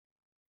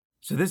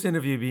So this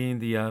interview being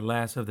the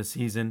last of the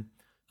season,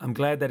 I'm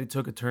glad that it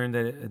took a turn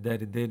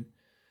that it did.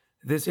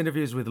 This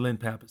interview is with Lynn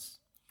Pappas.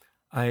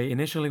 I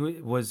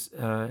initially was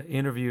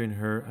interviewing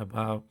her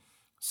about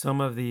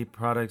some of the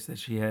products that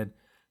she had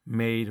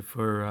made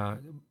for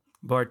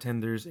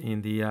bartenders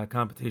in the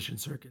competition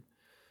circuit.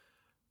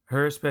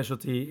 Her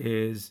specialty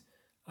is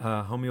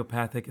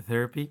homeopathic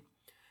therapy.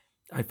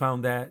 I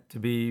found that to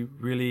be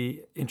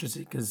really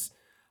interesting because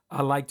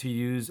I like to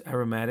use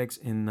aromatics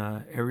in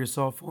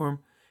aerosol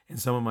form in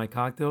some of my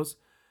cocktails.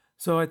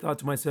 So I thought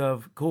to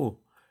myself,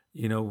 cool,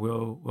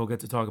 we'll get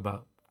to talk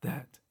about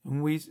that,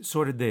 and we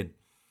sort of did.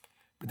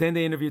 But then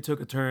the interview took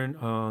a turn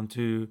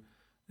onto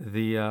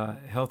the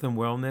health and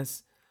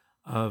wellness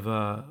of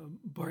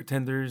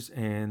bartenders,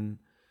 and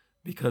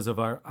because of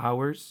our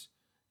hours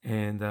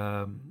and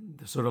the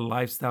sort of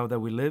lifestyle that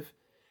we live.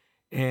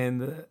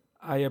 And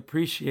I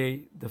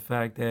appreciate the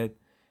fact that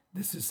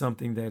this is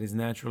something that is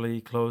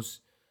naturally close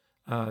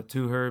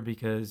to her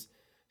because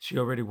she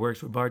already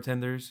works with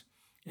bartenders.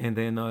 And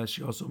then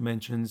she also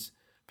mentions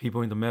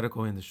people in the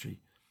medical industry.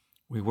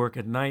 We work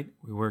at night,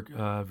 we work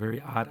very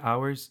odd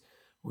hours.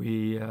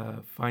 We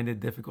find it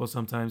difficult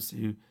sometimes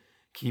to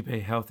keep a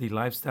healthy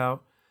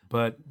lifestyle,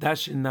 but that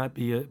should not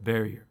be a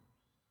barrier.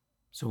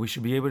 So we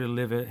should be able to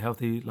live a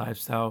healthy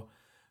lifestyle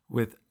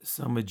with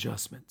some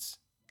adjustments.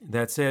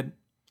 That said,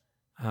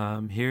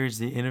 here's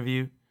the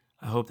interview.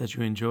 I hope that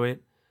you enjoy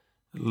it.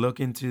 Look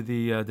into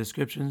the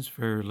descriptions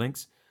for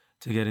links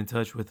to get in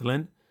touch with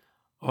Lynn,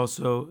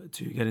 also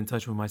to get in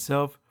touch with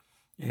myself,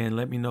 and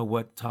let me know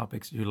what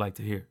topics you'd like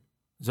to hear.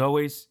 As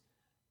always,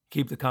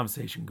 keep the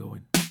conversation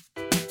going.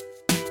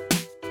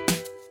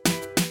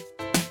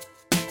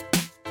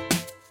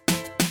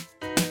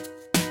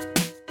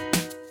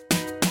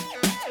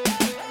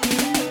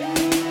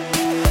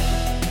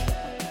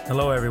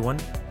 Hello, everyone.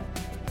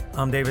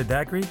 I'm David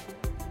Dacry,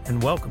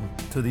 and welcome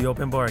to the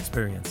Open Bar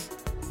Experience.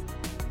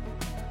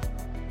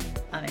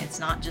 I mean, it's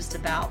not just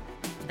about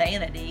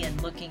vanity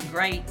and looking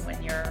great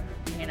when you're,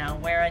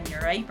 wearing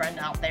your apron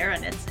out there,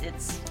 and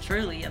it's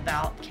truly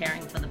about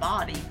caring for the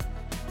body.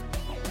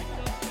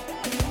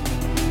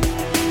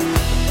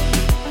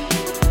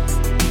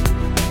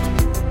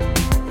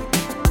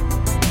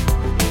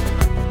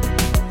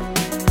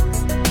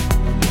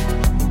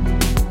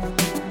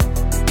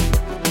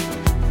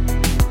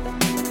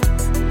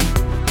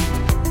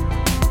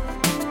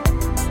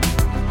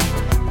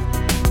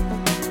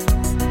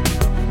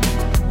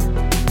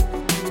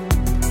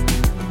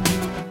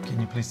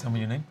 Please tell me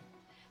your name.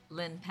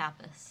 Lynn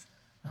Pappas.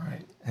 All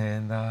right.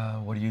 And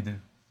what do you do?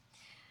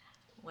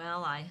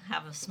 Well, I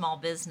have a small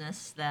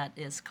business that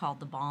is called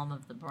the Balm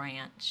of the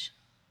Branch.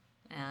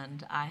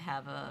 And I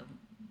have a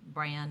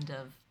brand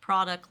of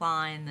product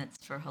line that's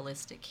for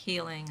holistic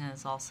healing.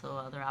 There's also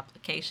other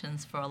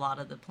applications for a lot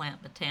of the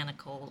plant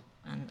botanical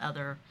and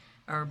other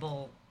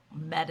herbal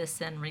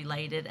medicine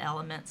related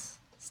elements,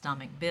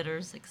 stomach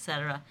bitters,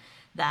 etc.,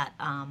 that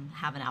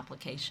have an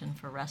application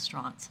for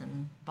restaurants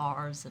and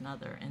bars and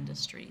other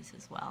industries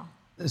as well.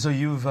 So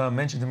you've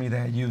mentioned to me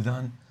that you've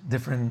done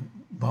different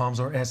balms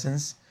or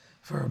essence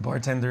for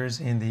bartenders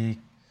in the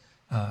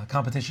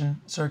competition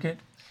circuit.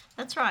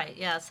 That's right,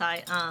 yes.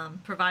 I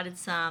provided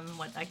some,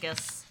 what I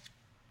guess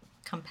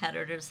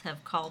competitors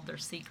have called their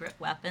secret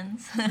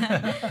weapons.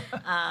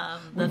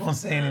 We won't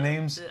say any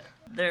names.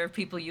 They're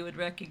people you would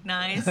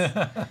recognize.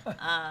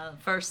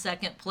 First,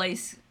 second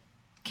place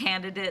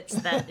candidates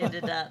that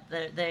ended up,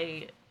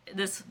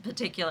 this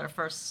particular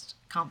first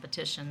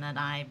competition that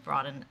I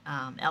brought an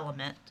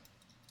element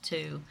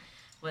to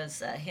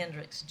was a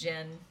Hendrick's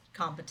Gin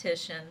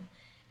competition,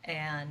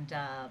 and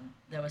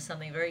there was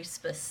something very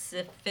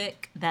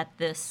specific that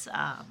this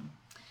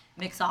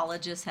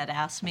mixologist had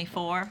asked me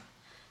for,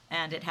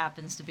 and it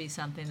happens to be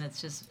something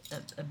that's just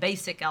a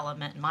basic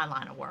element in my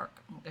line of work.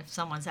 If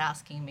someone's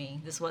asking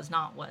me, this was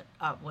not what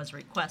was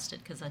requested,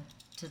 because I,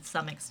 to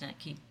some extent,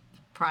 keep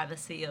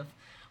privacy of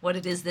what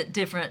it is that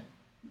different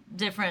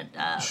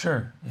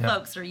Sure, yeah.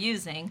 folks are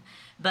using,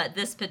 but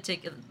this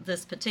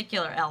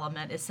particular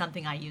element is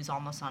something I use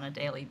almost on a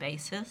daily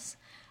basis.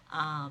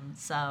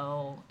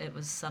 So it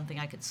was something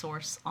I could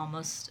source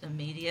almost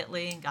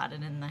immediately and got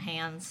it in the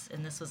hands.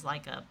 And this was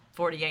like a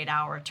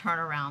 48-hour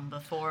turnaround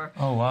before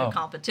the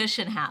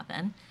competition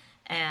happened.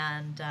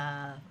 And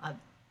I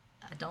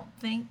don't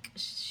think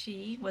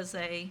she was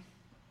a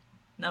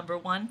number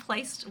one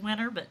placed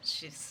winner, but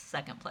she's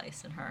second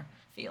place in her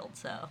field.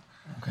 So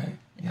okay,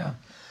 yeah.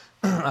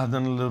 I've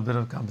done a little bit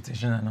of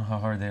competition. I know how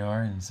hard they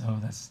are, and so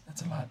that's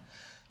a lot.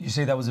 You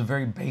say that was a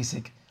very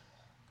basic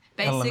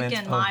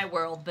in my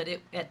world, but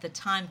at the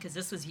time, because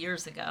this was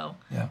years ago,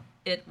 yeah,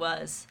 it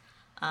was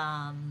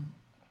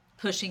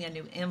pushing a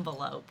new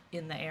envelope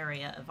in the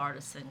area of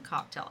artisan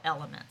cocktail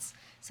elements.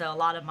 So a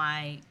lot of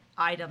my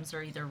items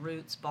are either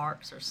roots,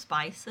 barks, or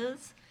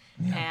spices,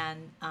 yeah.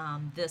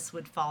 And this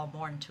would fall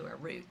more into a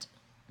root.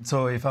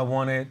 So if I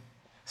wanted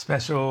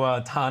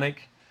special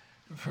tonic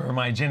for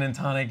my gin and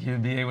tonic,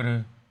 you'd be able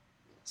to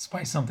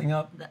spice something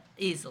up?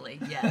 Easily,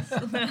 yes.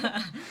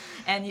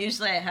 And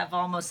usually I have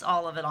almost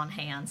all of it on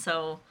hand.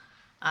 So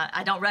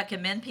I don't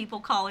recommend people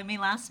calling me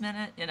last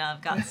minute.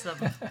 I've got some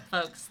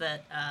folks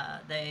that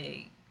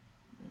they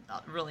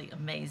really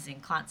amazing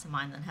clients of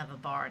mine that have a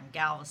bar in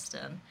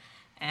Galveston.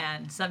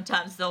 And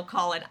sometimes they'll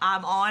call it,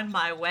 I'm on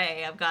my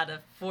way. I've got a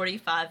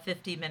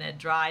 50-minute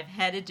drive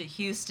headed to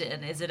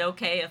Houston. Is it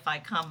okay if I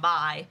come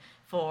by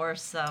for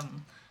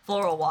some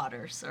floral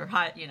waters or,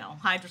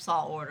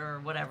 hydrosol order or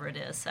whatever it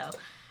is? So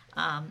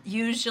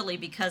usually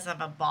because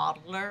I'm a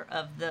bottler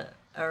of the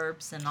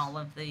herbs and all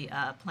of the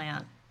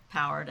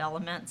plant-powered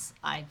elements,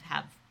 I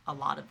have a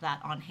lot of that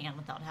on hand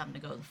without having to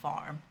go to the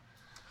farm.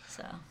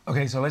 So.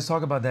 Okay, so let's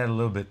talk about that a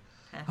little bit.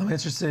 Okay. I'm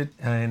interested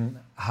in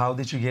how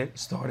did you get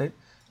started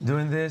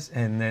doing this,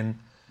 and then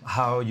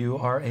how you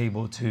are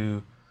able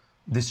to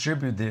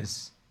distribute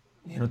this,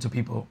 to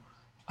people.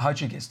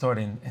 How'd you get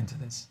started into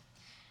this?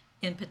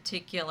 In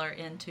particular,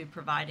 into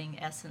providing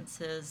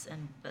essences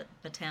and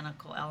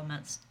botanical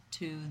elements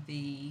to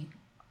the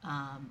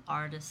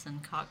artisan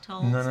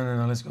cocktails.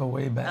 No. Let's go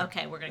way back.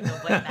 Okay, we're gonna go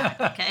way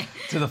back. Okay.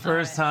 To the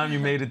first time you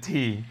made a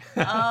tea.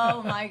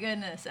 Oh my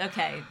goodness.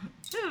 Okay.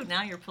 Ooh,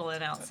 now you're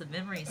pulling out some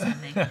memories in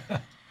me.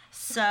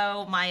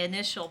 So my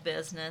initial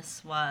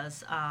business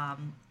was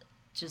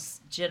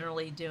just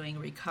generally doing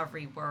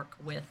recovery work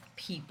with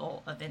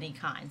people of any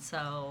kind.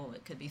 So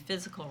it could be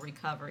physical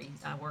recovery.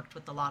 I worked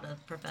with a lot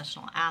of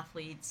professional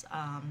athletes,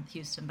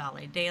 Houston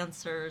ballet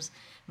dancers.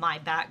 My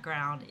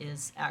background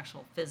is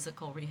actual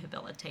physical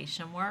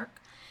rehabilitation work.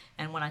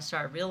 And what I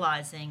started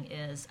realizing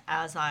is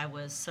as I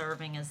was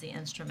serving as the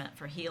instrument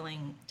for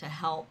healing to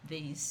help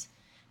these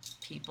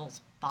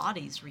people's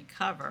bodies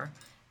recover,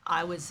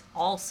 I was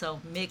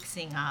also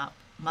mixing up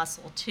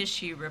muscle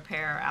tissue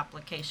repair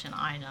application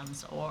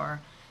items, or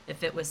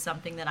if it was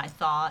something that I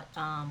thought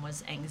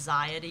was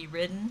anxiety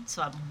ridden.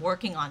 So I'm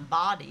working on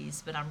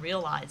bodies, but I'm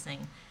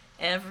realizing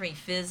every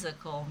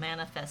physical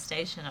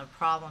manifestation of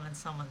problem in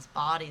someone's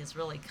body is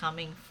really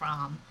coming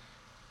from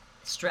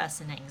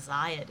stress and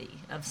anxiety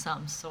of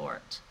some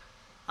sort,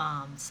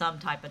 some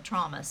type of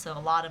trauma. So a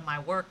lot of my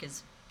work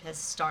has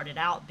started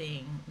out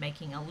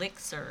making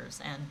elixirs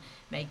and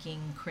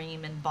making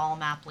cream and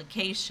balm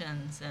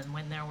applications, and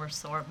when there were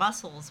sore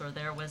muscles or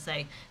there was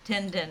a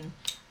tendon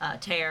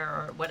tear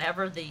or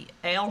whatever the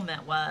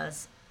ailment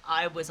was,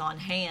 I was on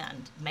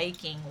hand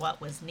making what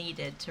was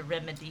needed to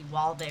remedy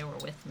while they were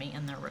with me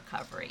in their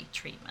recovery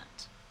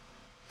treatment.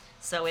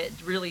 So it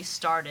really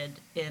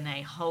started in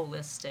a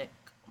holistic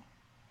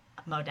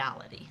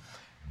modality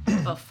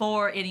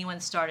before anyone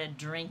started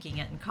drinking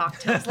it in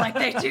cocktails like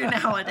they do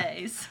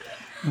nowadays.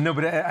 No,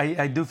 but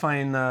I do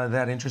find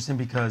that interesting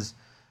because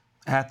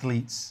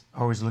athletes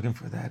are always looking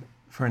for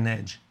an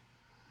edge.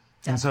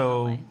 Definitely. And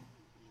so,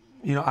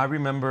 I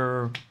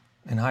remember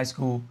in high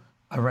school,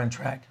 I ran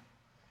track.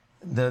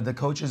 The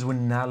coaches would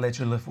not let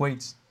you lift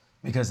weights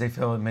because they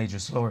felt it made you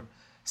slower.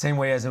 Same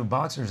way as the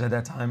boxers at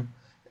that time.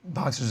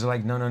 Boxers are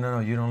like, no,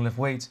 you don't lift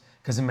weights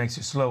because it makes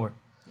you slower.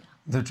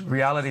 Yeah. The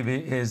reality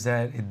is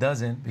that it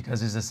doesn't,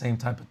 because it's the same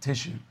type of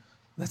tissue,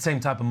 the same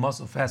type of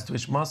muscle, fast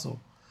twitch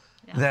muscle.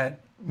 Yeah. That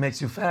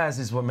makes you fast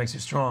is what makes you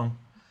strong,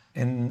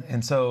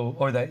 and so,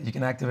 or that you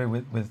can activate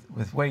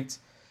with weights.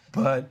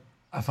 But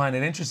I find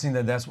it interesting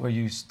that that's where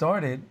you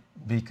started,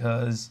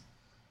 because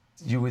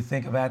you would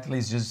think of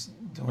athletes just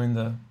doing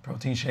the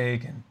protein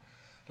shake and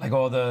like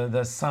all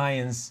the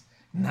science,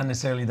 not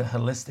necessarily the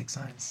holistic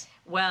science.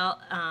 Well,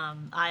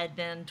 I had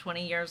been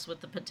 20 years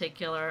with the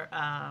particular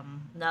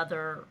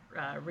another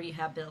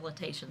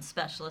rehabilitation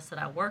specialist that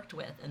I worked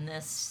with, and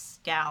this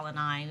gal and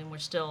I, and we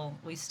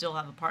still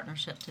have a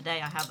partnership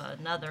today. I have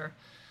another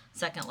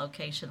second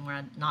location where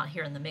I'm not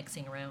here in the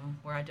mixing room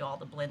where I do all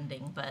the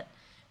blending, but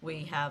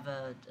we have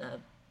a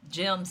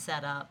gym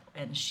set up,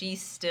 and she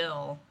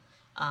still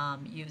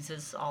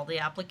uses all the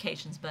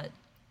applications, but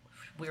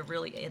we're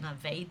really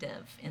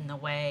innovative in the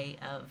way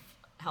of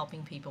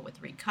helping people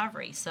with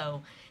recovery.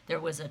 So there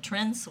was a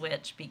trend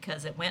switch,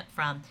 because it went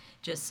from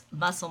just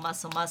muscle,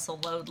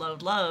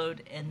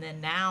 load, and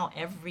then now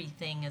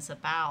everything is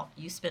about,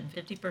 you spend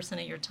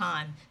 50% of your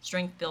time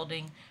strength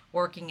building,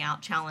 working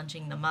out,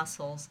 challenging the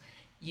muscles.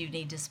 You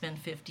need to spend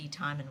 50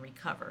 time in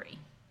recovery.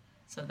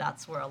 So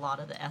that's where a lot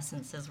of the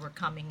essences were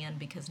coming in,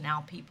 because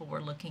now people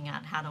were looking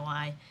at, how do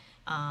I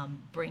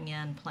bring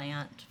in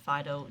plant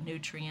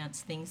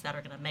phytonutrients, things that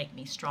are going to make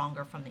me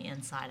stronger from the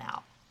inside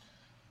out.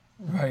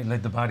 Right,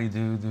 let the body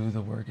do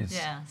the work.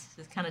 Yes,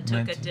 it kind of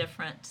took a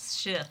different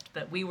shift,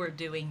 but we were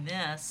doing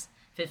this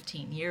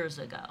 15 years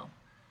ago.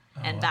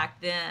 And back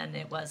then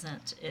it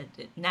wasn't,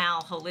 now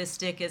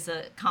holistic is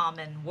a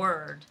common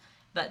word,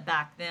 but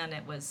back then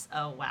it was,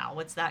 oh wow,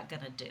 what's that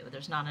going to do?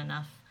 There's not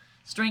enough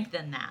strength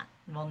in that.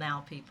 Well,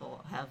 now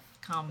people have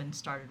come and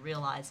started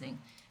realizing,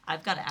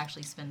 I've got to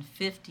actually spend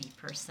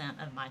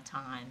 50% of my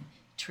time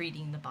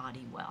treating the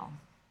body well.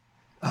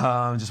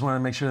 Just want to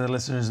make sure the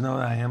listeners know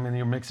that I am in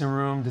your mixing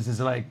room. This is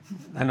like,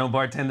 I know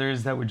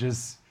bartenders that would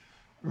just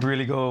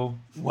really go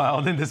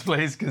wild in this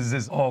place, because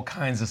there's all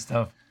kinds of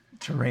stuff.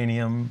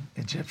 Geranium,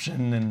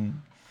 Egyptian, and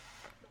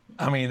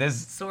I mean, there's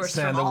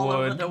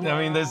sandalwood.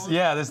 I mean, there's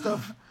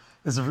stuff.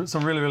 There's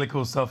some really, really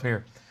cool stuff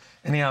here.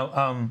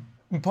 Anyhow,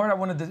 in part, I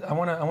want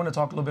to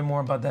talk a little bit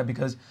more about that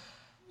because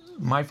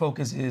my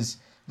focus is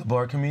the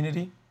bar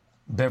community,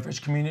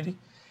 beverage community,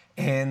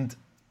 and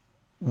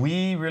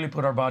we really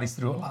put our bodies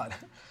through a lot.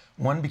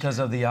 One, because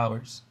of the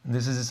hours.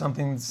 This is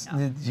something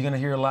that you're going to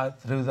hear a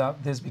lot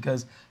throughout this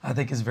because I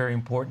think it's very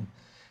important.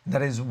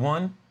 That is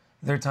one,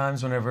 there are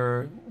times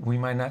whenever we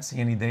might not see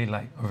any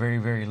daylight or very,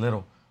 very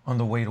little on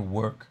the way to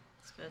work.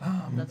 That's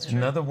good. That's true.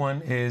 Another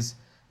one is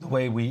the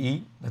way we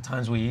eat, the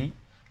times we eat.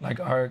 Like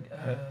our,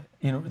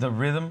 the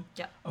rhythm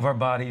of our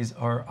bodies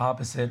are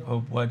opposite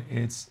of what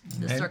it's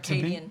the meant to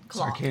be. circadian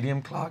clock.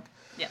 Circadian clock.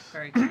 Yeah,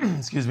 very good.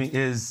 Excuse me,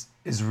 is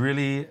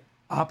really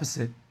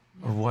opposite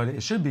of what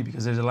it should be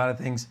because there's a lot of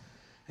things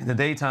in the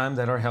daytime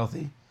that are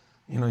healthy.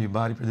 You know, your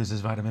body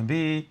produces vitamin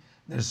B.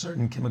 There's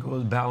certain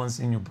chemical balance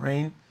in your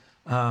brain,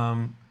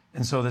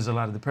 and so there's a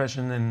lot of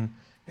depression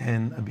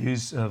and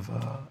abuse of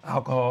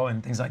alcohol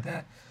and things like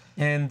that.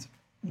 And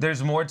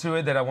there's more to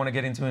it that I want to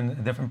get into in a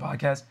different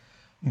podcast.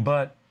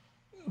 But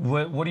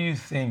what do you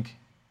think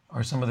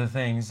are some of the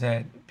things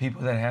that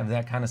people that have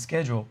that kind of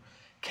schedule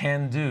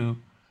can do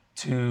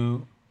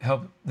to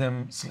help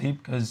them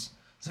sleep? Because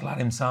there's a lot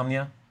of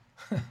insomnia.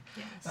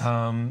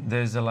 Yes.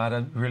 There's a lot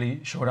of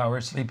really short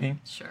hours sleeping.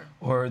 Sure.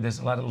 Or there's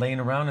a lot of laying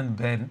around in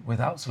bed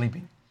without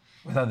sleeping,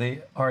 without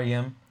the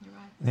REM, You're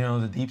right. you know,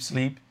 the deep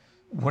sleep.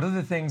 What are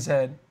the things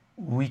that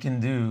we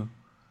can do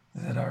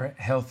that are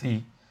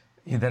healthy,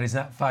 that is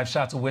not 5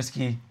 shots of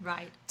whiskey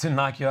Right. to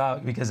knock you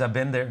out? Because I've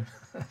been there.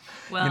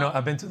 Well, You know,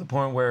 I've been to the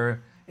point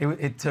where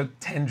it took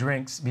 10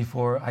 drinks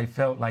before I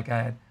felt like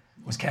I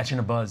was catching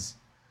a buzz.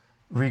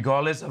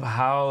 Regardless of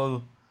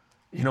how,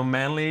 you know,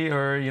 manly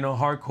or, you know,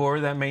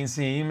 hardcore that may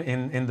seem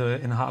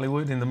in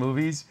Hollywood, in the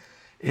movies,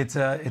 it's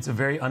a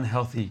very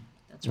unhealthy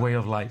way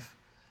of life.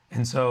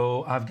 And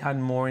so I've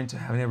gotten more into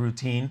having a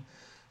routine,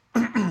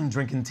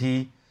 drinking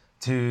tea,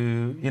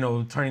 to, you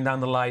know, turning down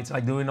the lights,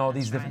 like doing all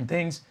these different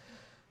things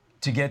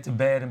to get to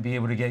bed and be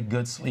able to get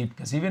good sleep.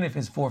 Because even if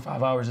it's 4 or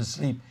 5 hours of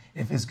sleep,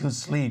 if it's good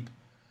sleep,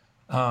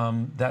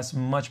 that's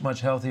much,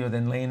 much healthier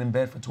than laying in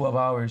bed for 12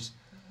 hours.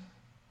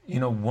 You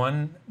know,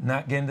 one,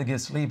 not getting the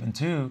good sleep, and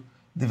two,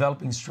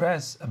 developing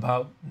stress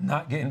about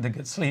not getting the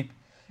good sleep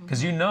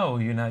because you know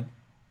you're not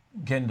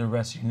getting the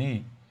rest you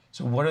need.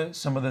 So what are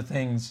some of the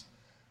things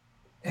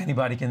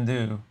anybody can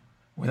do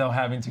without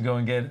having to go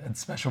and get a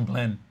special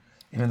blend?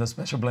 Even though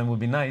special blend would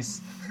be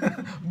nice,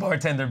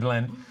 bartender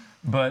blend.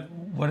 But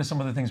what are some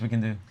of the things we can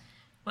do?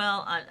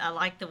 Well, I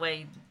like the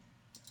way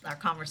our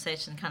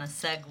conversation kind of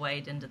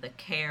segued into the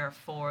care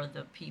for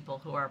the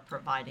people who are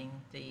providing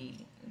the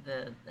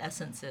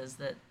essences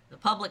that the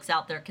public's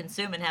out there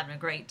consuming, having a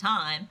great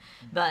time.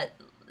 But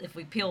if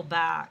we peel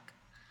back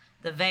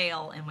the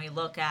veil and we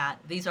look at,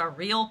 these are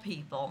real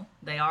people.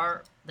 They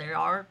are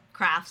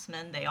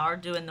craftsmen. They are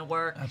doing the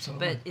work.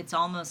 Absolutely. But it's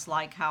almost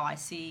like how I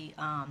see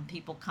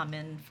people come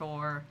in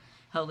for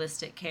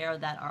holistic care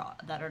that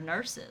are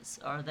nurses,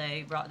 or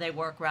they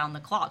work around the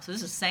clock. So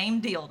this is the same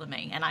deal to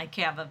me, and I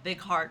have a big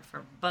heart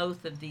for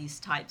both of these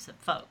types of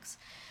folks.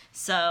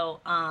 So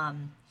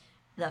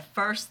the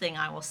first thing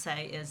I will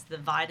say is the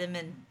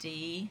vitamin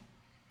D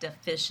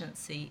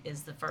deficiency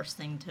is the first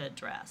thing to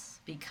address,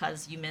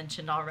 because you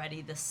mentioned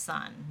already the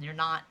sun. You're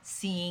not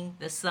seeing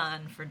the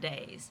sun for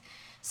days.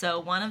 So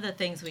one of the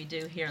things we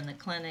do here in the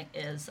clinic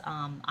is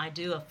I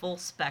do a full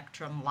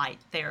spectrum light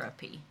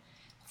therapy.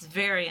 It's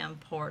very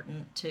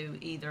important to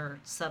either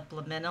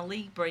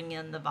supplementally bring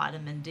in the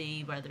vitamin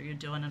D, whether you're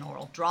doing an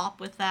oral drop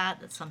with that.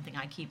 That's something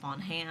I keep on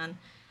hand.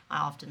 I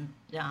often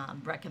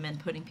recommend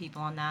putting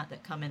people on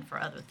that come in for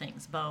other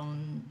things,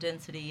 bone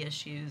density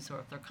issues, or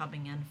if they're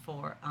coming in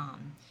for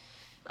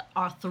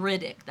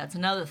arthritic. That's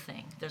another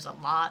thing. There's a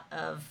lot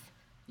of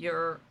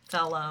your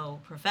fellow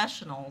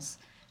professionals,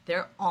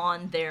 they're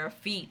on their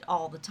feet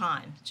all the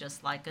time,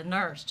 just like a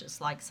nurse, just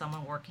like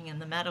someone working in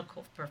the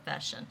medical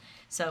profession.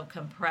 So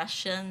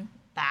compression,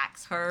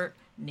 backs hurt,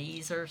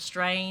 knees are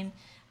strained.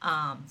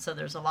 So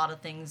there's a lot of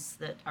things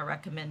that I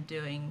recommend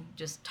doing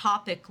just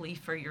topically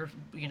for your,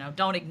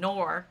 don't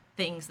ignore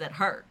things that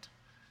hurt.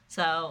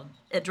 So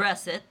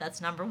address it. That's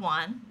number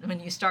one.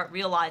 When you start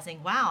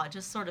realizing, wow, I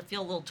just sort of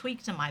feel a little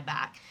tweaked in my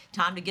back,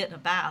 time to get in a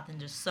bath and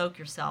just soak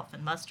yourself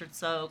in mustard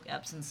soak,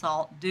 Epsom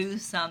salt, do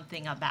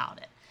something about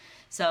it.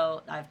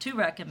 So I have 2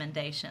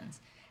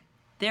 recommendations.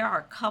 There are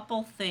a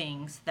couple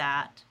things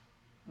that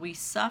we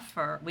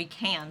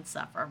can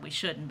suffer, we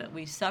shouldn't, but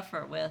we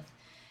suffer with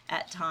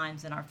at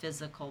times in our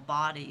physical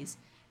bodies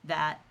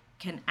that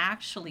can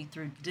actually,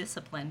 through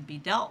discipline, be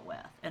dealt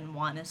with. And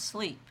one is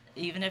sleep.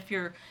 Even if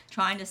you're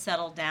trying to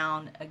settle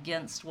down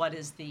against what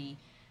is the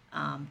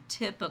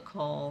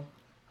typical,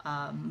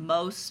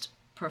 most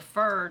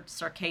preferred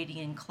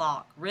circadian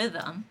clock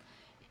rhythm,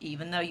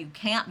 even though you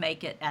can't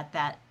make it at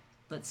that,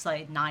 let's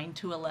say 9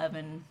 to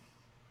 11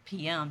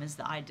 p.m. is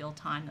the ideal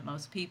time that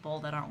most people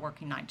that aren't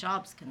working night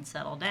jobs can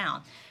settle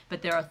down.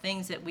 But there are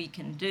things that we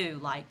can do,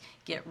 like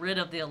get rid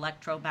of the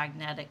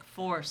electromagnetic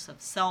force of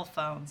cell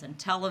phones and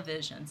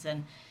televisions,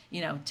 and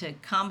to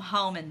come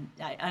home, and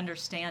I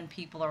understand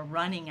people are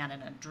running at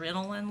an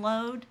adrenaline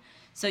load.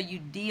 So you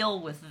deal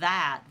with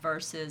that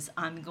versus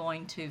I'm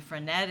going to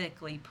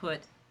frenetically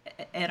put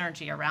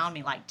energy around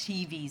me like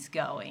TV's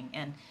going,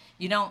 and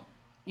you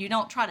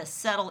don't try to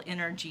settle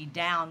energy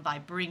down by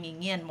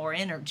bringing in more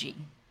energy.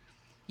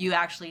 You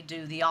actually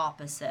do the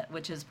opposite,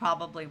 which is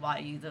probably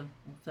why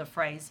the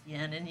phrase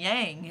yin and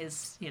yang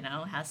is,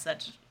 has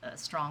such a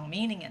strong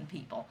meaning in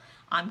people.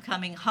 I'm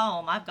coming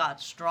home, I've got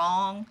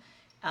strong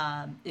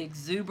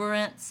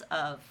exuberance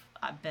of,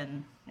 I've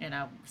been,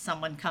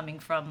 someone coming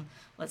from,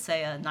 let's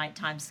say, a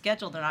nighttime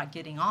schedule, they're not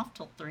getting off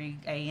till 3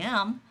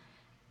 a.m.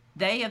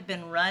 They have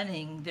been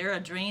running, their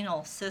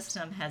adrenal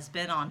system has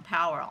been on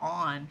power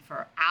on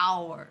for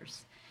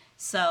hours.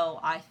 So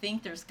I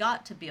think there's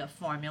got to be a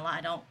formula.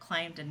 I don't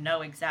claim to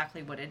know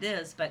exactly what it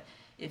is, but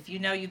if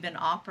you've been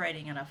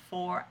operating in a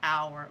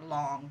 4-hour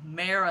long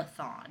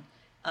marathon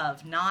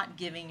of not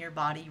giving your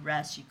body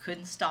rest, you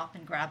couldn't stop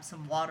and grab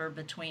some water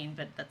between,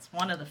 but that's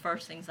one of the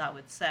first things I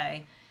would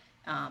say.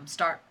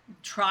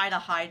 Try to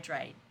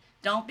hydrate.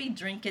 Don't be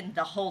drinking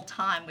the whole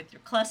time with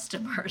your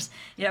customers.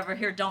 You ever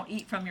hear, don't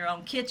eat from your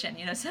own kitchen?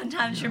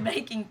 Sometimes you're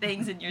making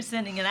things and you're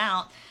sending it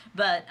out,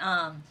 but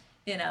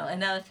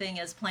another thing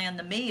is plan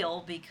the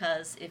meal,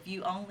 because if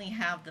you only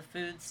have the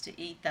foods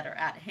to eat that are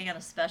at hand,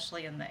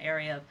 especially in the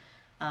area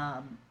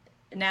of,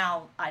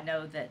 now I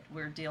know that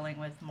we're dealing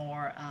with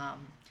more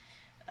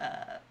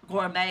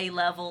gourmet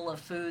level of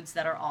foods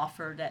that are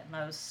offered at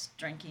most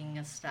drinking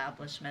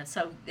establishments.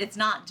 So it's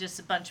not just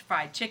a bunch of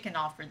fried chicken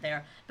offered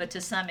there, but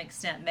to some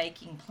extent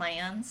making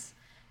plans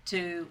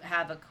to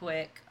have a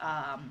quick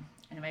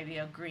maybe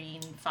a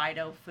green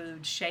phyto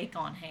food shake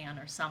on hand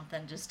or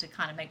something, just to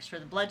kind of make sure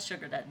the blood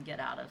sugar doesn't get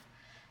out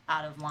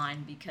of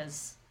line,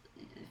 because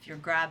if you're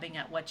grabbing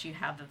at what you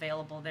have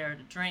available there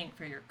to drink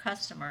for your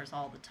customers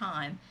all the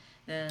time,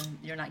 then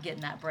you're not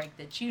getting that break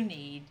that you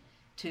need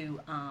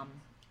to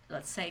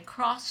let's say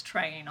cross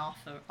train off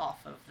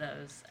of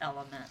those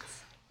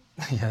elements.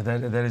 Yeah,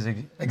 that is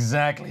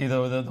exactly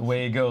the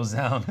way it goes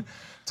down,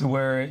 to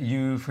where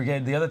you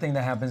forget. The other thing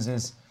that happens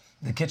is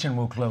the kitchen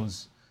will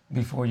close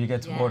before you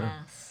get to order.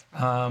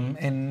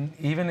 And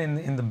even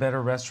in the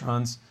better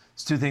restaurants,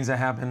 it's two things that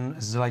happen.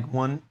 It's like,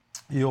 one,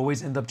 you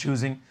always end up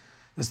choosing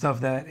the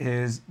stuff that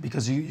is,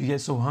 because you get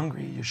so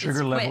hungry, your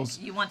sugar levels.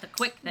 You want the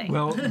quick thing.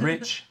 Well,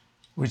 rich,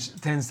 which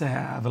tends to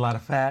have a lot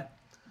of fat,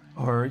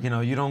 or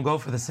you don't go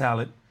for the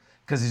salad,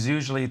 because it's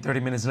usually 30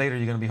 minutes later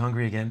you're going to be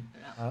hungry again.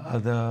 Yeah.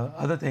 The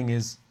other thing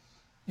is,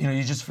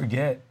 you just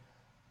forget,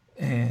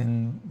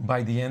 and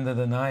by the end of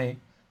the night,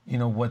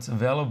 what's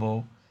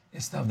available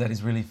is stuff that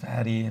is really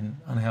fatty and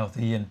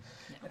unhealthy. And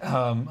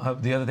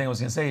the other thing I was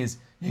going to say is,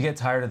 you get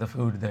tired of the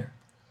food there.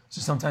 So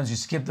sometimes you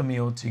skip the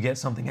meal to get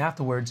something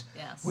afterwards,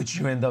 yes, which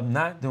you end up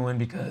not doing,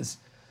 because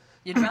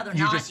you'd rather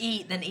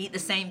eat than eat the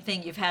same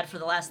thing you've had for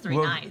the last 3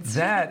 nights.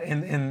 That,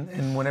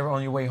 and whenever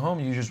on your way home,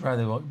 you just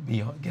rather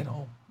get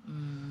home.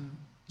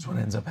 That's what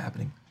ends up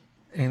happening.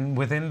 And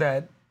within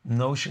that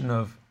notion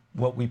of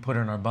what we put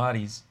in our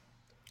bodies,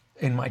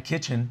 in my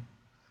kitchen,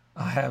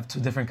 I have 2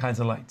 different kinds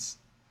of lights.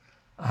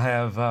 I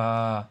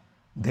have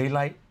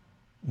daylight,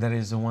 that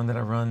is the one that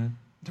I run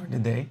during the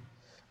day,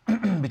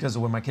 because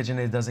where my kitchen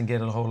is doesn't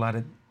get a whole lot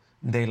of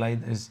daylight.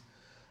 There's,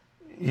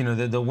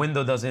 the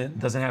window doesn't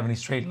have any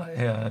straight light,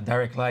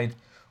 direct light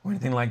or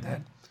anything like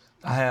that.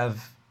 I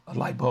have a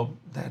light bulb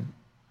that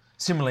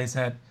simulates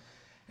that,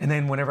 and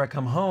then whenever I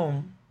come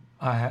home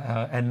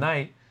at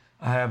night,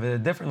 I have a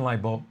different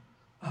light bulb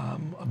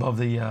above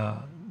the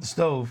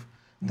stove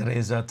that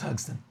is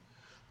tungsten.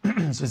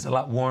 So it's a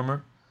lot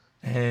warmer,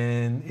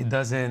 and it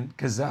doesn't,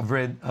 because I've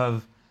read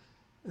of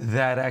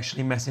that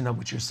actually messing up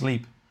with your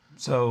sleep.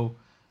 So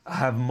I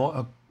have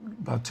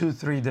about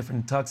 2-3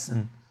 different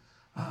tungsten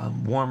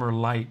warmer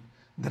light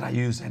that I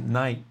use at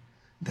night,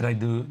 that I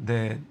do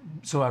that,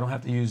 so I don't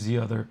have to use the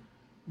other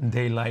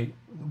daylight,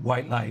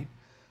 white light,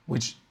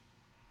 which,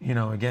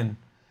 again,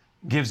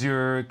 gives you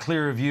a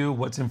clearer view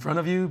what's in front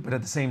of you, but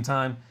at the same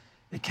time,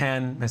 it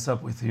can mess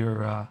up with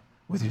your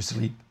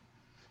sleep.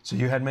 So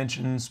you had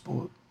mentioned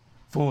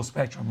full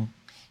spectrum.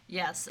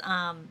 Yes,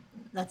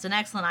 that's an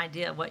excellent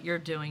idea, what you're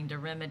doing to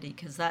remedy,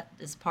 because that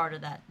is part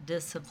of that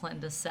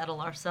discipline, to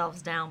settle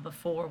ourselves down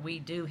before we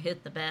do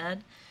hit the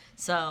bed.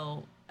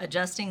 So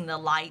adjusting the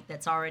light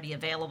that's already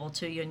available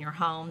to you in your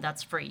home,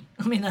 that's free.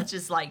 I mean, that's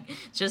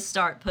just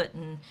start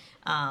putting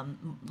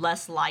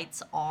less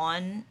lights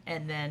on,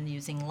 and then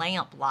using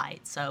lamp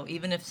light. So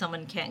even if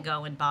someone can't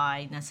go and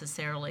buy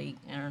necessarily,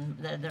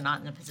 they're not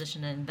in a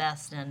position to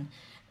invest in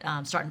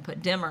starting to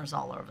put dimmers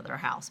all over their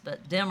house,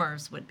 but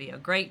dimmers would be a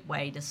great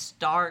way to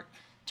start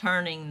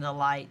turning the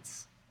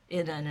lights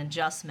in an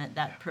adjustment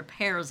that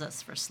prepares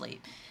us for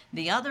sleep.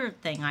 The other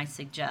thing I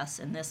suggest,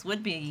 and this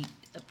would be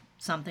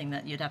something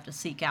that you'd have to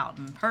seek out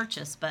and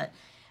purchase, but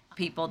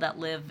people that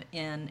live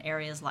in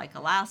areas like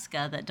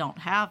Alaska that don't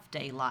have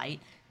daylight,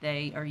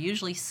 they are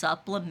usually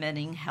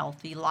supplementing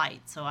healthy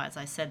light. So as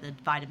I said, the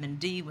vitamin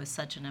D was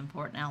such an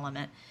important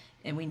element,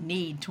 and we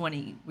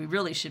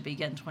really should be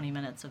getting 20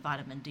 minutes of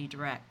vitamin D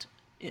direct,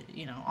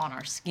 on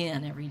our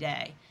skin every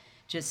day,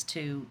 just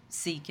to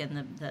seek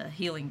in the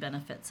healing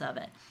benefits of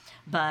it.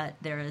 But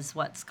there is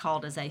what's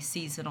called as a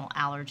seasonal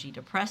allergy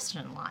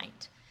depression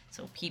light.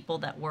 So people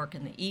that work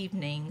in the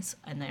evenings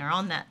and they're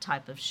on that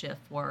type of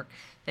shift work,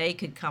 they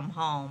could come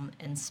home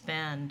and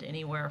spend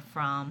anywhere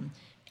from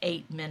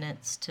 8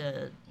 minutes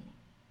to,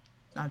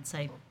 I'd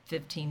say,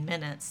 15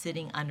 minutes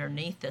sitting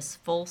underneath this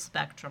full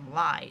spectrum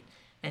light.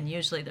 And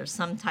usually there's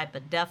some type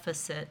of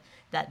deficit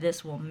that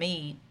this will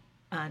meet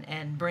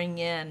and bring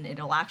in.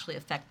 It'll actually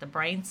affect the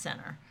brain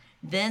center.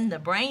 Then the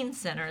brain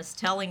center is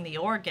telling the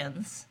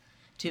organs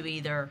to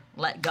either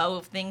let go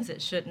of things it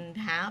shouldn't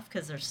have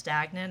because they're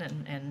stagnant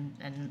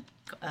and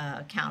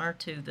counter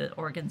to the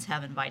organs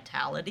having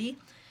vitality,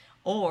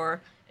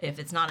 or if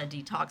it's not a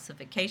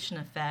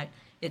detoxification effect,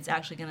 it's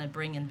actually going to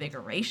bring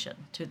invigoration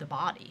to the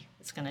body.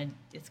 It's going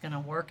to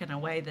work in a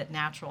way that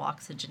natural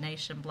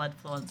oxygenation, blood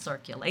flow, and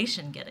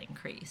circulation get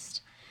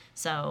increased.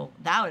 So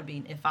that would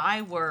be, if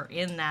I were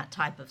in that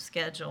type of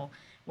schedule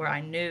where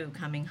I knew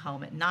coming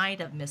home at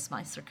night, I've missed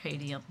my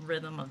circadian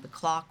rhythm of the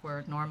clock,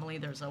 where normally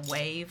there's a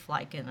wave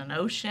like in an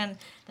ocean,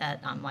 that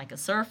I'm like a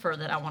surfer,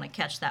 that I want to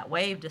catch that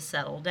wave to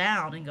settle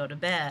down and go to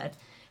bed.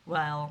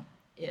 Well,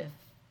 if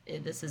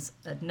this is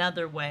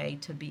another way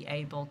to be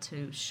able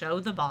to show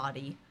the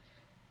body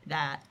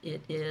that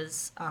it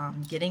is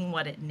getting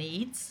what it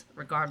needs,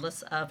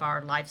 regardless of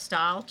our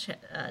lifestyle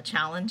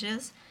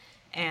challenges,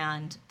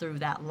 and through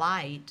that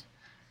light,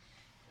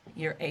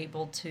 you're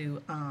able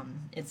to,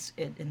 it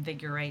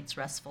invigorates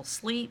restful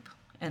sleep,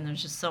 and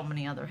there's just so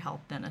many other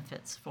health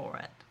benefits for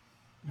it.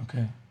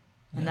 Okay.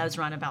 And those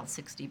run about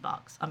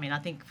 $60. I mean, I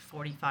think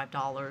 $45,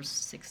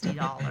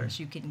 $60,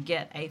 you can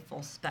get a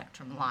full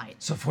spectrum light.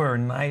 So for a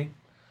night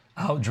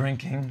out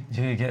drinking,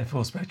 you get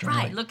full spectrum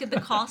Right, light. look at the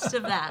cost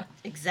of that.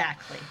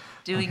 Exactly.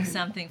 Doing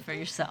something for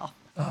yourself.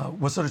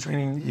 What sort of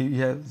training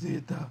you have?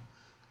 The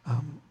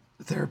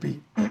therapy,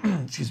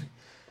 excuse me.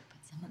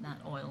 Put some of that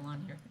oil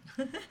on your,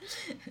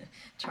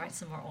 try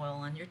some more oil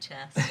on your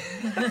chest.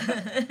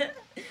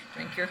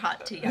 Drink your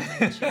hot tea, I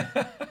made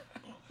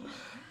you.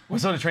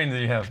 What sort of training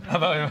do you have? How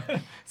about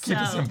keep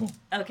it simple?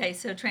 Okay,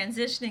 so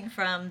transitioning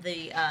from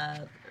the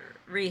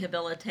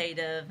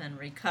rehabilitative and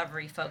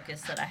recovery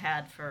focus that I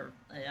had for,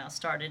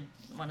 started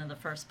one of the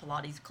first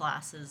Pilates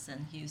classes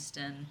in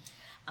Houston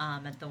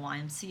at the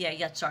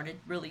YMCA. I started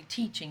really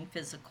teaching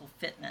physical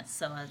fitness.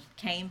 So I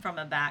came from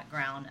a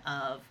background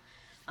of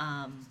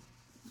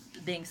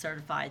being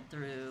certified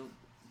through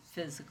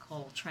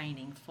physical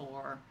training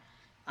for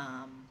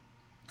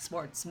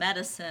sports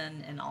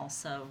medicine and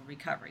also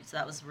recovery. So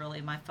that was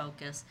really my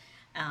focus.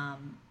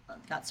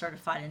 Got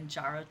certified in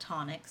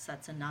gyrotonics.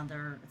 That's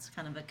another, it's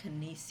kind of a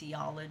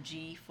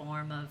kinesiology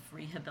form of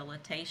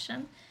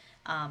rehabilitation.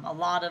 A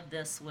lot of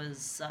this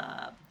was,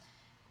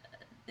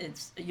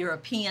 it's a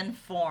European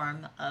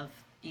form of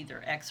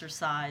either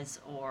exercise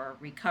or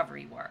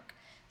recovery work.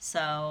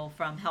 So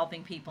from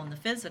helping people in the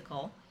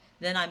physical,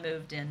 then I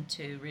moved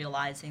into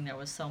realizing there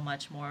was so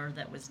much more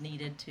that was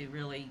needed to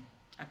really,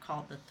 I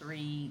call it the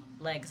 3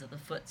 legs of the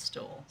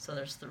footstool.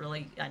 So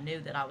I knew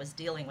that I was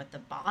dealing with the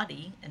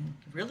body and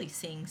really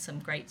seeing some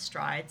great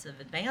strides of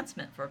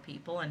advancement for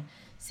people and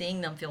seeing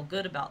them feel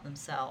good about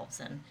themselves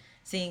and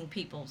seeing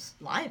people's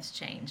lives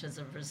change as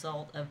a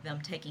result of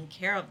them taking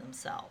care of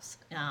themselves.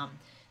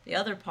 The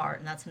other part,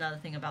 and that's another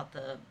thing about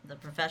the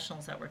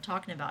professionals that we're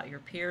talking about, your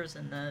peers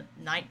in the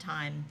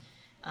nighttime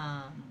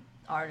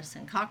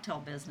artisan cocktail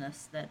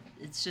business, that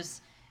it's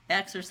just,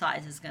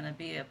 exercise is going to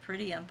be a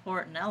pretty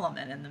important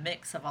element in the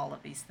mix of all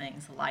of these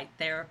things. Light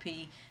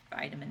therapy,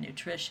 vitamin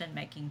nutrition,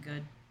 making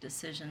good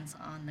decisions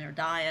on their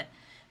diet.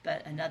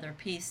 But another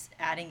piece,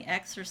 adding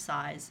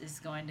exercise is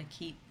going to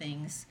keep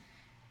things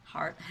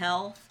heart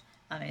health.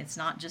 I mean, it's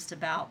not just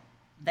about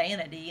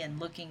vanity and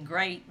looking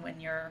great when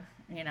you're,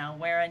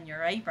 wearing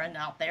your apron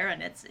out there,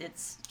 and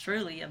it's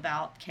truly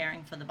about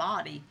caring for the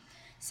body.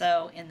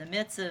 So in the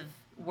midst of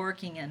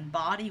working in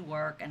body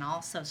work, and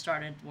also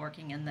started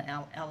working in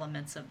the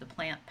elements of the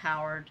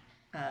plant-powered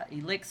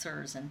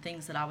elixirs and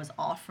things that I was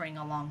offering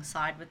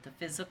alongside with the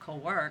physical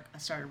work, I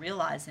started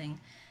realizing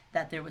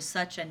that there was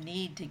such a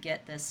need to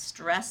get this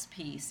stress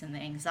piece and the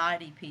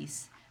anxiety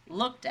piece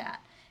looked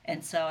at.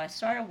 And so I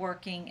started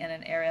working in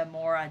an area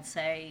more, I'd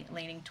say,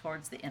 leaning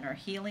towards the inner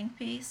healing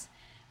piece,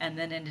 and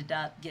then ended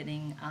up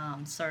getting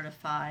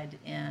certified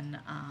in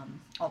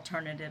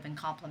alternative and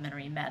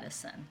complementary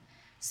medicine,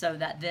 so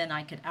that then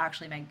I could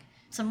actually make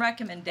some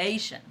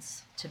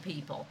recommendations to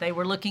people. They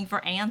were looking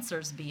for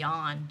answers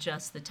beyond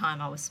just the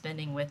time I was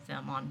spending with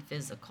them on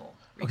physical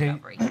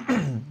recovery.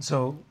 Okay.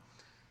 So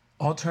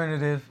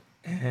alternative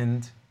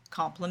and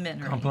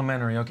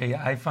complementary. Okay,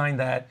 I find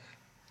that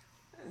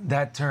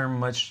term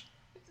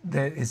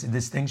that is a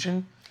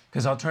distinction,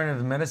 because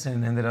alternative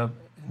medicine ended up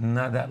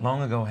not that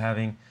long ago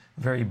having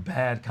very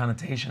bad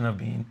connotation of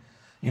being,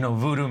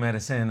 voodoo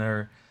medicine,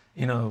 or,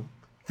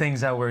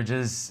 things that were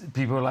just,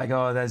 people were like,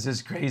 oh, that's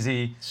just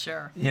crazy.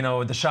 Sure. The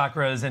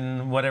chakras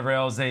and whatever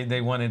else they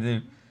wanted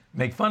to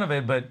make fun of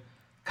it. But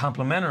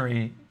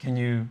complementary, can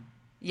you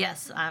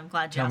Yes, I'm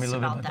glad you Tell me a asked little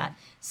bit about about that.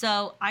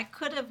 So I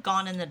could have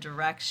gone in the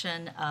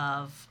direction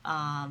of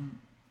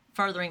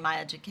furthering my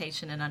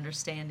education and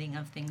understanding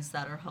of things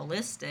that are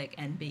holistic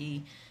and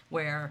be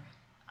where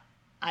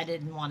I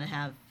didn't want to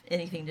have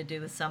anything to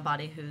do with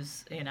somebody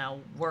who's,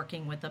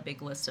 working with a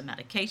big list of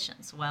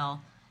medications.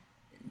 Well,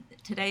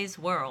 today's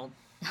world,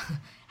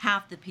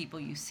 half the people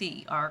you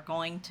see are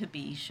going to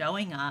be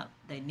showing up.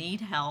 They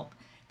need help.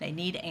 They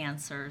need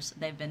answers.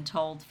 They've been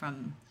told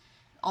from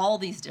all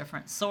these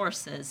different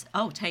sources,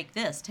 oh, take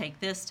this, take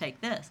this, take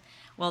this.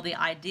 Well, the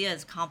idea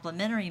is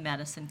complementary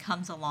medicine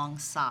comes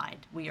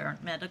alongside. We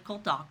aren't medical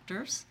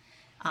doctors.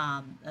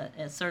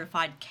 A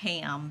certified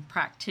CAM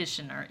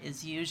practitioner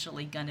is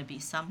usually going to be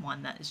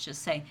someone that is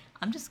just saying,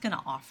 I'm just going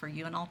to offer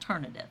you an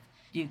alternative.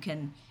 You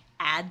can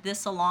add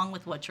this along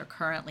with what you're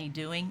currently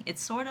doing.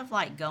 It's sort of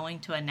like going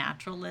to a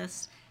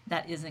naturalist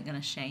that isn't going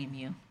to shame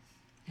you.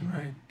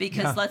 Right.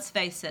 Because Yeah. let's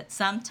face it,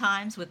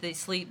 sometimes with these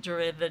sleep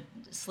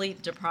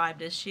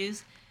deprived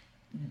issues,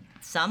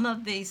 some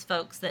of these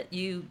folks that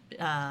you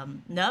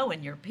know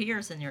and your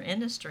peers in your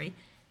industry,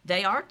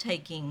 they are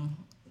taking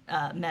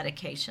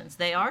medications.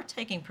 They are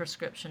taking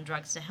prescription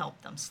drugs to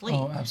help them sleep.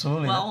 Oh,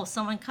 absolutely. Well, if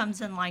someone comes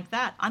in like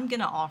that, I'm going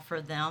to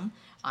offer them.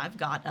 I've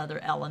got other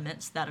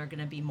elements that are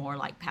going to be more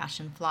like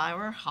passion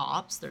flower,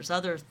 hops. There's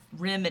other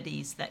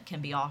remedies that can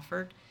be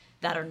offered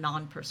that are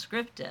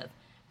non-prescriptive.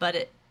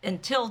 But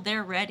until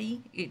they're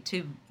ready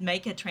to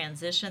make a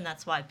transition,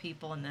 that's why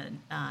people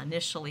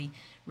initially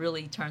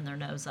really turned their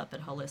nose up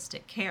at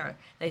holistic care.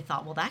 They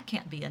thought, well, that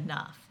can't be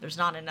enough. There's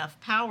not enough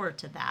power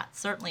to that.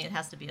 Certainly it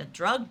has to be a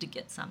drug to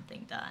get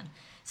something done.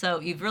 So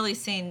you've really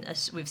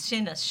we've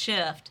seen a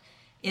shift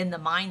in the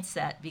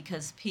mindset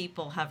because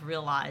people have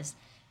realized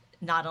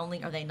not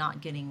only are they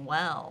not getting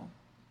well,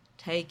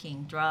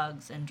 taking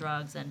drugs and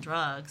drugs and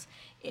drugs,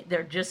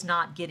 they're just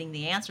not getting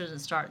the answers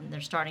and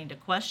they're starting to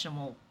question,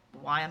 well,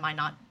 why am I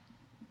not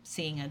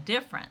seeing a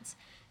difference?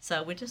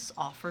 So we just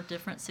offer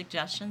different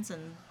suggestions,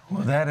 and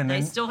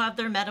they still have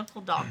their medical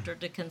doctor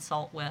to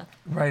consult with.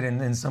 Right, and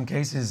in some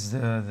cases,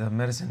 the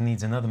medicine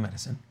needs another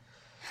medicine.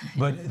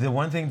 But the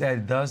one thing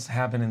that does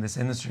happen in this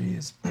industry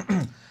is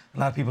a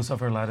lot of people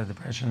suffer a lot of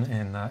depression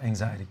and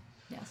anxiety.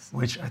 Yes.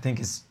 Which I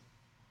think is,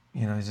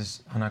 is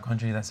just in our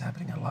country that's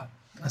happening a lot.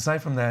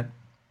 Aside from that,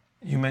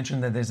 you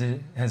mentioned that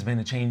has been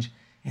a change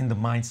in the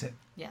mindset.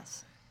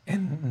 Yes.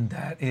 And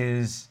that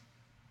is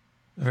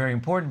very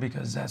important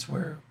because that's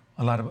where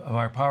a lot of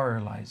our power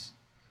lies.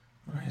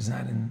 Right? It's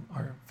not in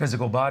our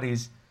physical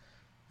bodies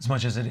as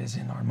much as it is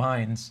in our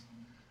minds,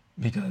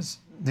 because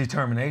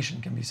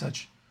determination can be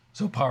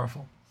so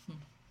powerful.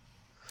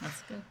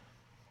 That's good.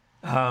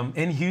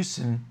 In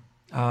Houston,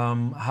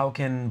 how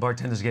can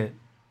bartenders get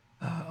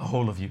a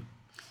hold of you?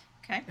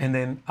 Okay. And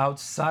then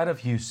outside of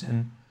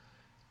Houston,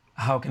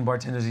 how can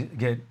bartenders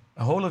get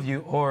a hold of you,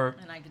 or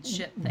And I could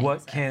ship things,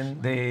 what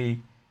can they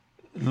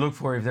look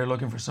for if they're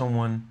looking for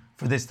someone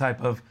for this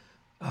type of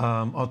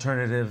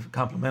alternative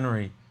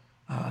complementary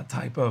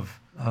type of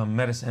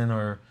medicine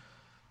or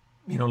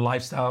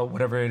lifestyle,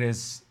 whatever it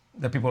is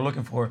that people are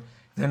looking for?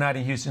 If they're not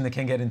in Houston, they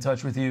can't get in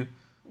touch with you.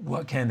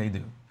 What can they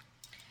do?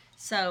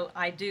 So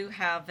I do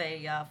have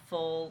a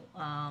full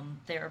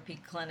therapy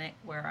clinic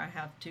where I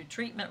have 2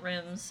 treatment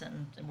rooms,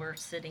 and we're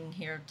sitting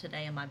here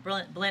today in my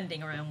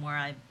blending room where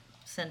I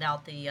send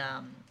out the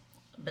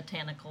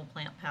botanical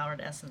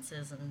plant-powered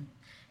essences and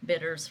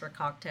bitters for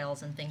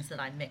cocktails and things that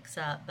I mix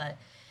up. But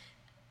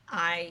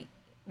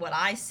what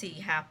I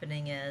see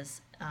happening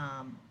is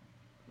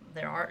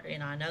there are,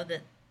 I know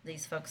that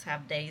these folks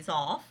have days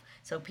off.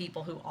 So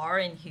people who are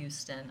in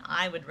Houston,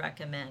 I would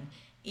recommend,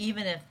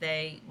 even if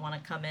they want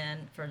to come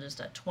in for just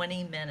a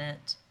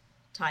 20-minute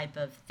type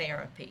of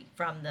therapy,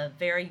 from the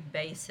very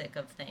basic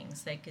of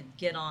things, they could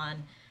get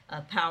on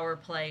a power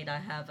plate. I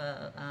have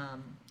a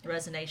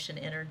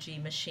resonation energy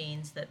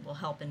machines that will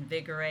help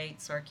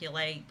invigorate,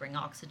 circulate, bring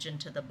oxygen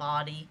to the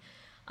body.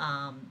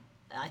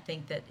 I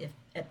think that if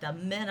at the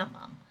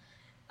minimum,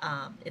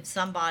 if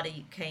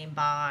somebody came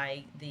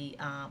by the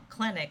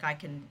clinic, I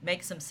can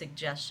make some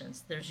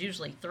suggestions. There's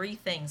usually 3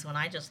 things when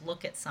I just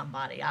look at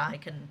somebody. I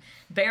can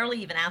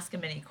barely even ask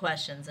them any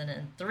questions, and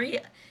in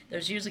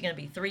there's usually going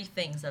to be 3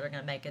 things that are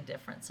going to make a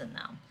difference in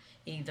them.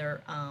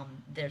 Either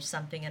there's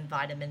something in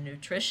vitamin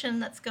nutrition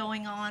that's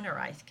going on, or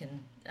I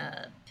can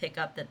pick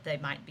up that they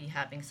might be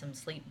having some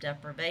sleep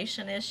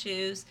deprivation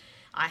issues.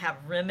 I have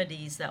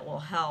remedies that will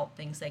help,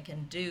 things they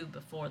can do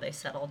before they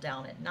settle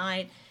down at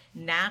night.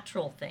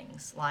 Natural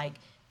things like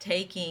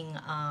taking,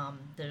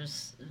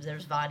 there's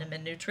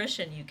vitamin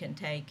nutrition you can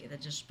take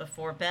that just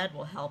before bed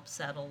will help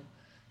settle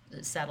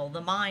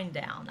the mind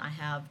down. I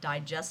have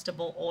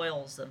digestible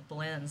oils of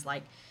blends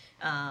like,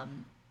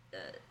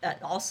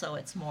 also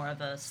it's more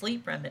of a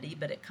sleep remedy,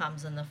 but it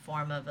comes in the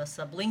form of a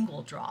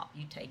sublingual drop.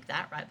 You take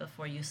that right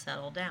before you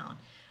settle down.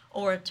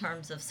 Or in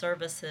terms of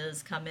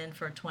services, come in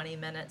for a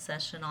 20-minute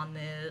session on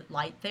the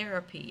light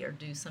therapy or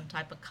do some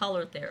type of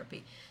color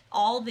therapy.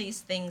 All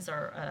these things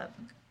are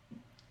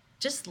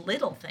just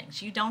little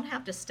things. You don't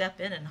have to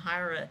step in and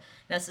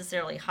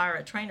necessarily hire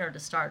a trainer to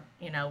start,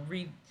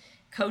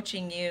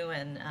 coaching you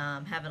and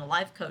having a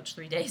life coach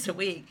 3 days a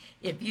week,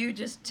 if you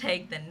just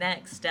take the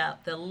next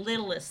step, the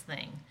littlest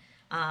thing.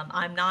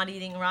 I'm not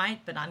eating right,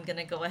 but I'm going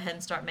to go ahead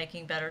and start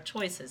making better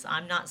choices.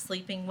 I'm not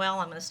sleeping well.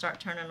 I'm going to start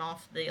turning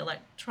off the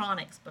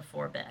electronics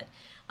before bed.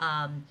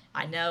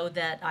 I know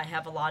that I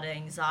have a lot of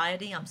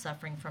anxiety. I'm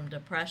suffering from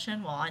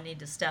depression. Well, I need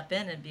to step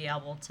in and be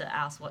able to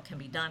ask what can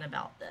be done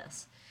about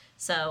this.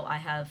 So I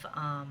have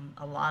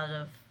a lot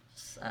of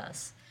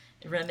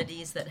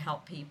remedies that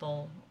help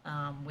people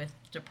with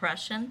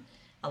depression.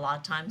 A lot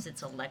of times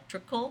it's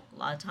electrical. A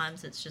lot of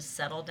times it's just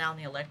settle down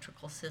the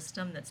electrical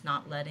system that's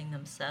not letting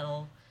them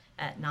settle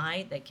at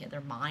night.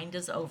 Their mind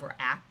is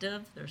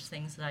overactive. There's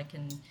things that I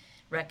can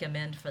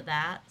recommend for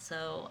that.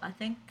 So I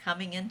think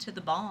coming into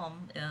the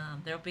balm,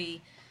 there'll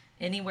be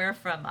anywhere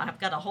from, I've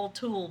got a whole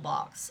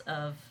toolbox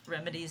of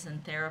remedies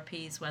and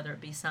therapies, whether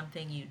it be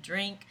something you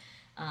drink,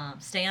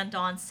 stand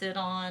on, sit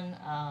on,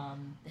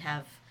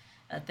 have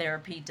a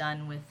therapy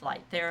done with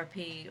light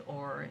therapy,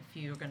 or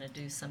if you're going to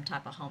do some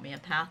type of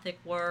homeopathic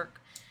work,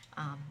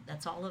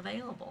 that's all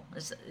available.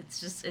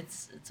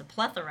 It's a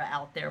plethora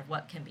out there of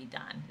what can be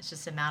done. It's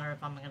just a matter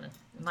of am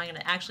I going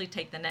to actually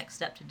take the next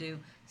step to do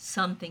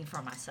something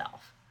for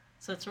myself.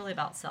 So it's really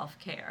about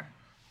self-care.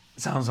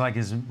 Sounds like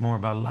it's more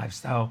about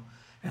lifestyle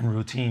and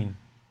routine.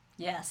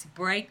 Yes,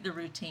 break the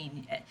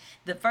routine.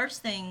 The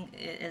first thing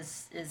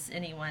is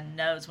anyone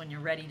knows when you're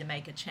ready to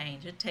make a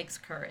change, it takes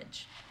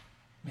courage.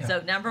 Yeah.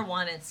 So number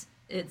one, it's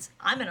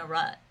I'm in a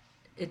rut.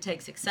 It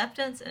takes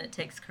acceptance and it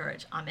takes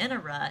courage. I'm in a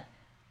rut.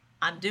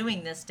 I'm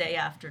doing this day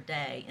after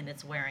day, and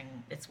it's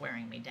wearing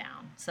me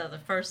down. So the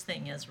first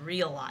thing is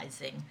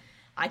realizing.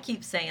 I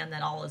keep saying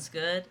that all is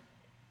good.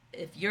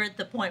 If you're at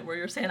the point where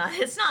you're saying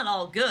it's not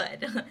all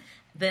good,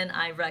 then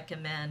I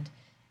recommend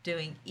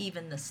doing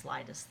even the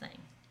slightest thing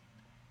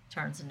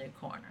turns a new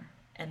corner.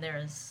 And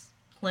there's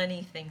plenty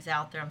of things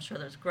out there. I'm sure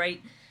there's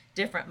great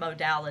different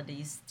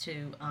modalities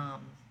to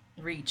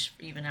reach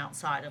even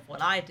outside of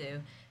what I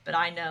do. But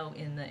I know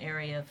in the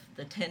area of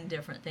the 10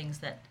 different things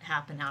that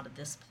happen out of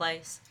this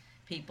place,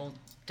 people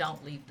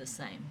don't leave the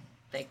same.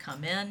 They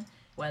come in,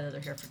 whether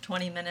they're here for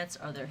 20 minutes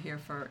or they're here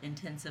for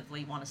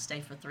intensively want to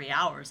stay for 3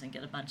 hours and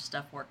get a bunch of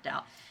stuff worked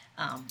out.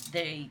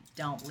 They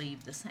don't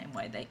leave the same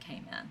way they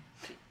came in.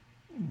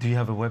 Do you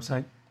have a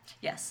website?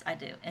 Yes, I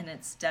do. And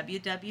it's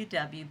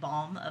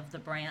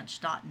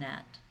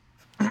www.balmofthebranch.net.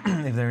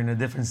 If they're in a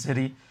different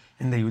city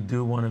and they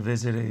do want to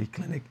visit a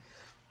clinic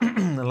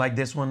like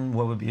this one,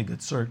 what would be a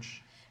good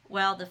search?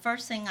 Well, the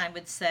first thing I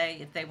would say,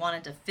 if they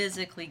wanted to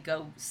physically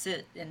go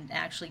sit and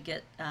actually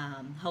get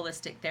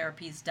holistic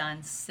therapies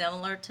done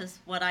similar to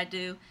what I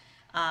do,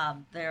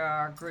 there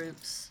are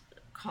groups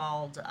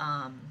called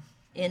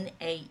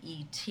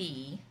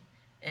NAET.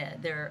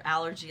 They're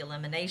allergy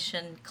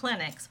elimination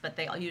clinics, but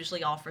they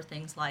usually offer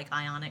things like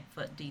ionic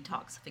foot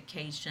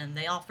detoxification.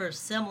 They offer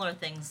similar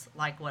things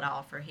like what I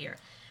offer here.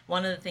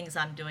 One of the things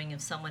I'm doing,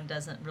 if someone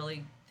doesn't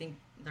really think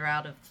they're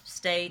out of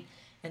state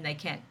and they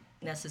can't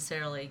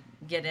necessarily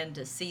get in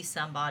to see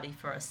somebody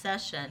for a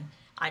session,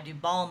 I do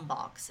balm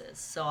boxes.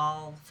 So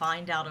I'll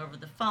find out over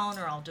the phone,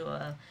 or I'll do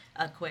a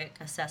quick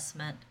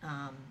assessment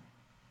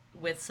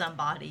with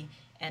somebody,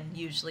 and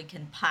usually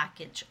can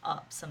package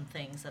up some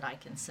things that I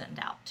can send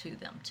out to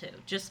them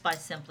too, just by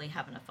simply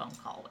having a phone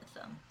call with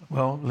them.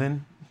 Well,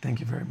 Lynn,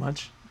 thank you very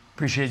much.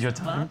 Appreciate your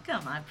time.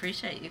 Welcome. I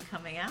appreciate you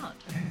coming out.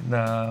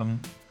 And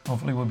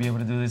hopefully we'll be able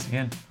to do this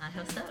again. I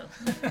hope so.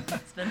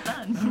 It's been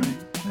fun. All right.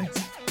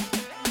 Thanks.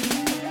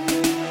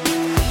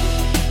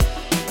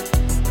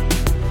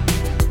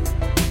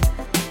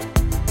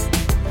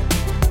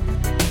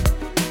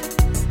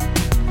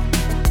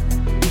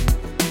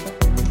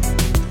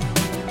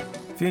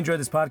 If you enjoyed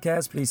this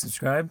podcast, please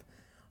subscribe.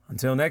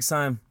 Until next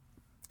time,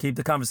 keep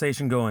the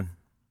conversation going.